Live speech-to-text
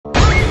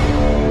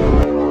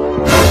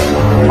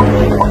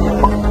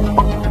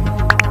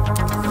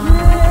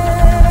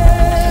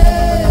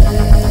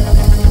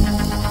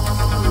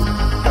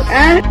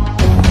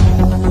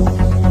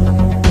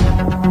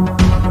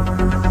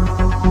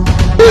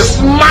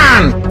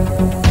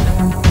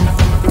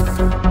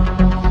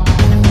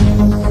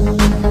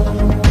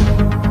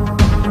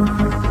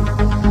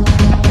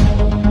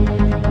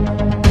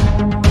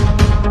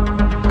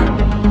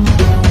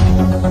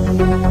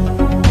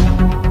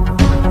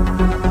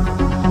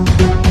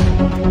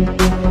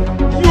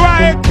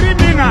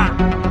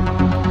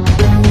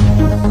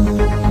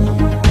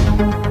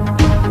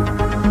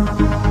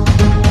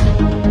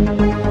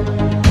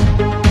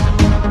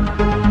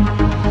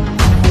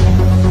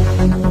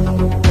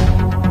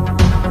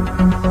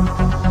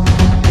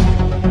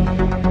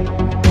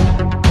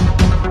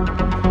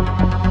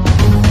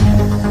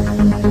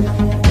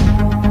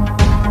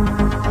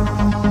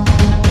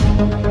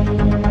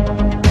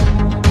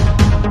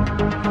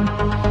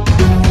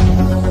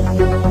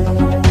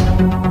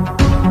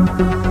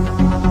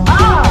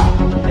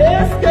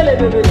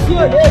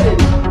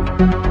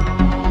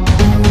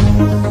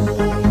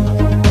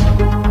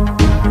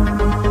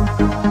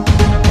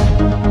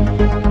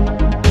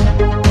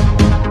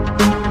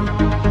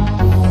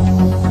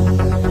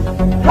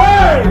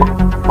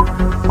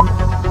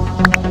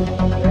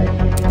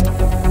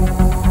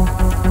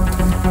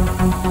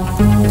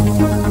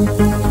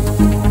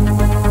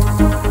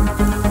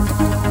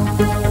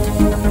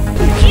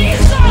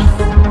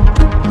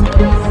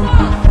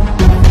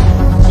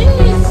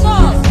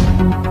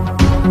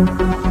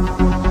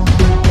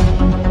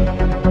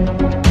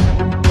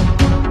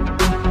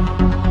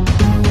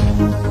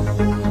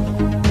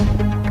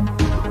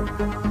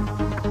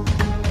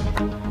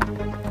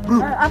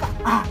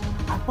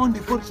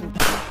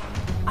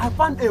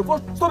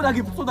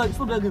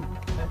Stop that game.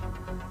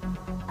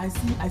 I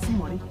see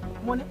money.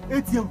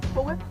 ATM.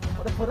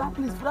 For that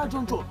place, for that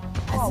juncture.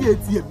 I see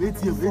ATM.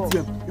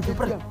 If you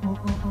press,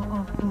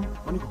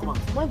 money go come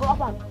out. Money go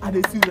up and. I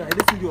dey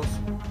serious.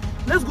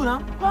 Let's go now.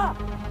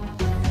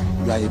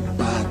 You are a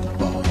bad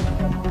boy.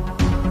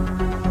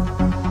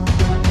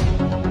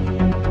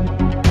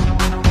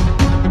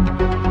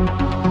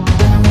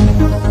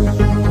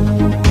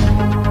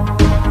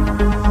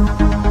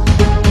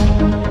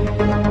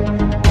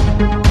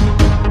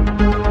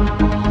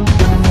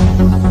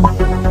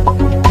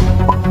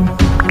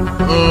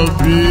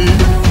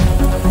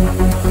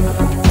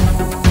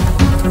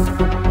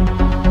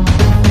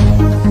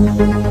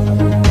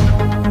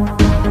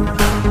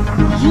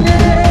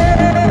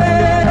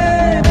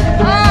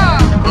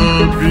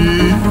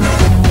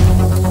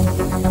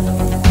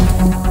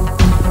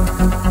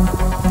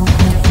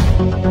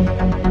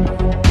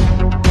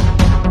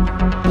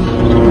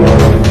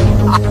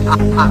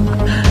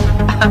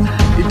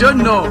 You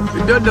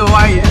don't know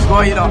why it's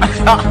going on.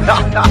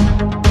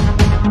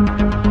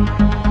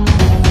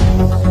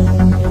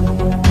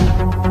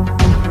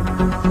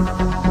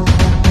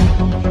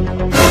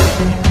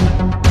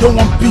 Don't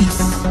want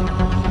peace.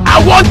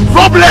 I want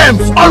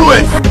problems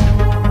always.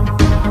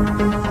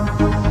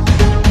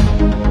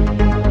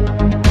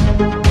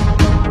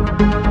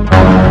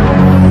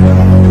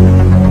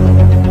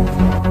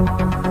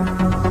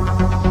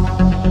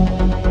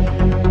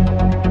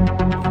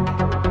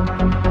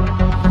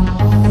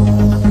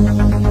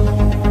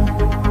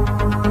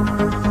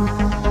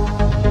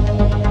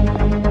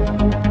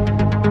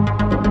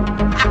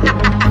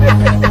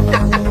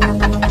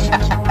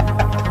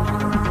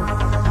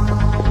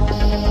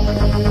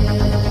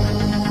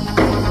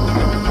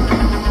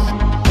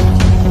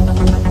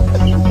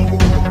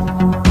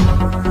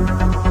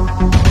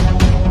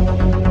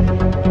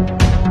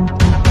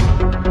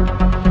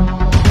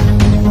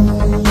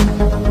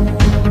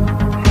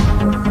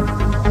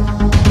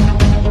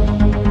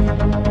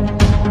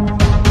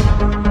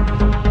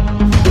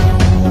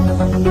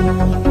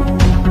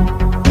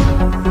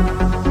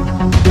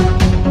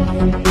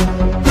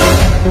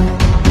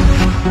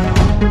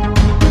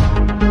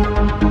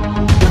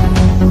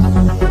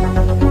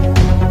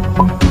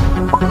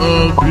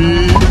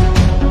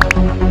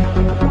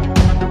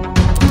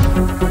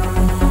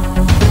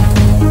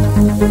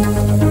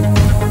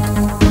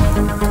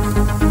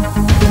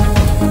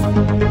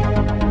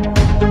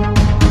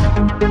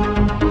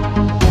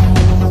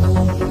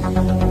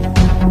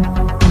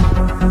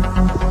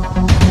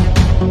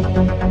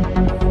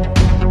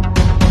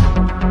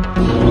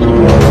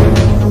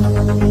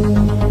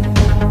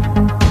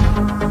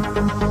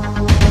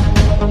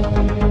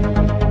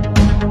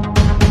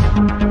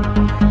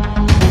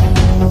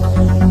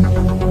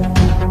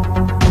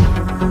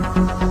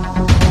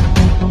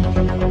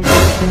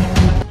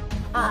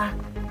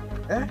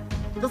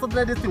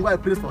 This thing why I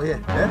place for here,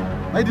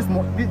 like this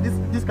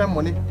kind of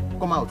money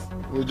come out.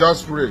 We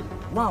just pray.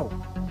 Wow.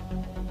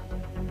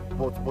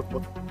 But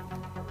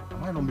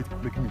am I not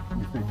making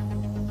mistake?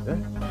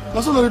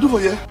 That's what I do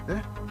for here.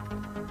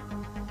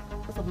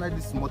 Just like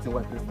this small thing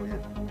why I place for here.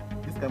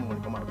 This kind of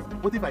money come out.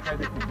 What if I carry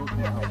this thing go to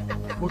my house?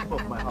 Go to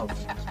of my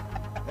house?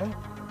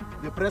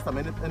 They press them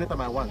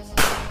anytime I want.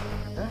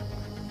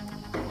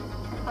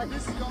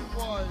 This young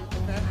boy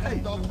can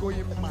end up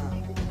going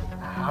mad.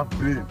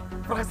 Brain.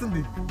 Pressing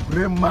the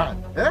brain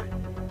man. I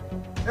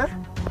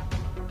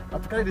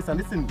have to carry this and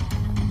this thing.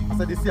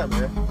 As I see him,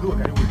 look, I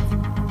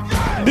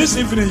wait. This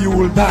evening you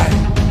will die.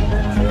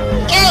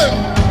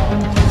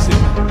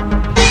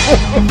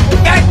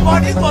 Get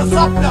money for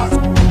surplus.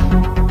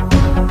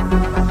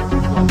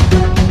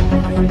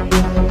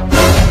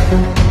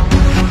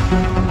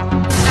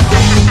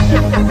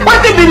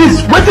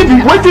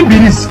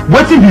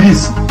 What be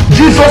this?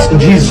 Jesus.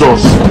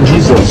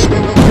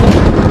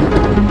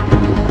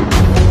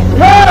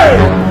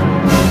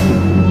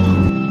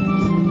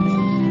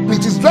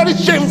 It is very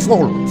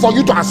shameful for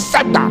you to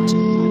accept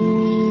that.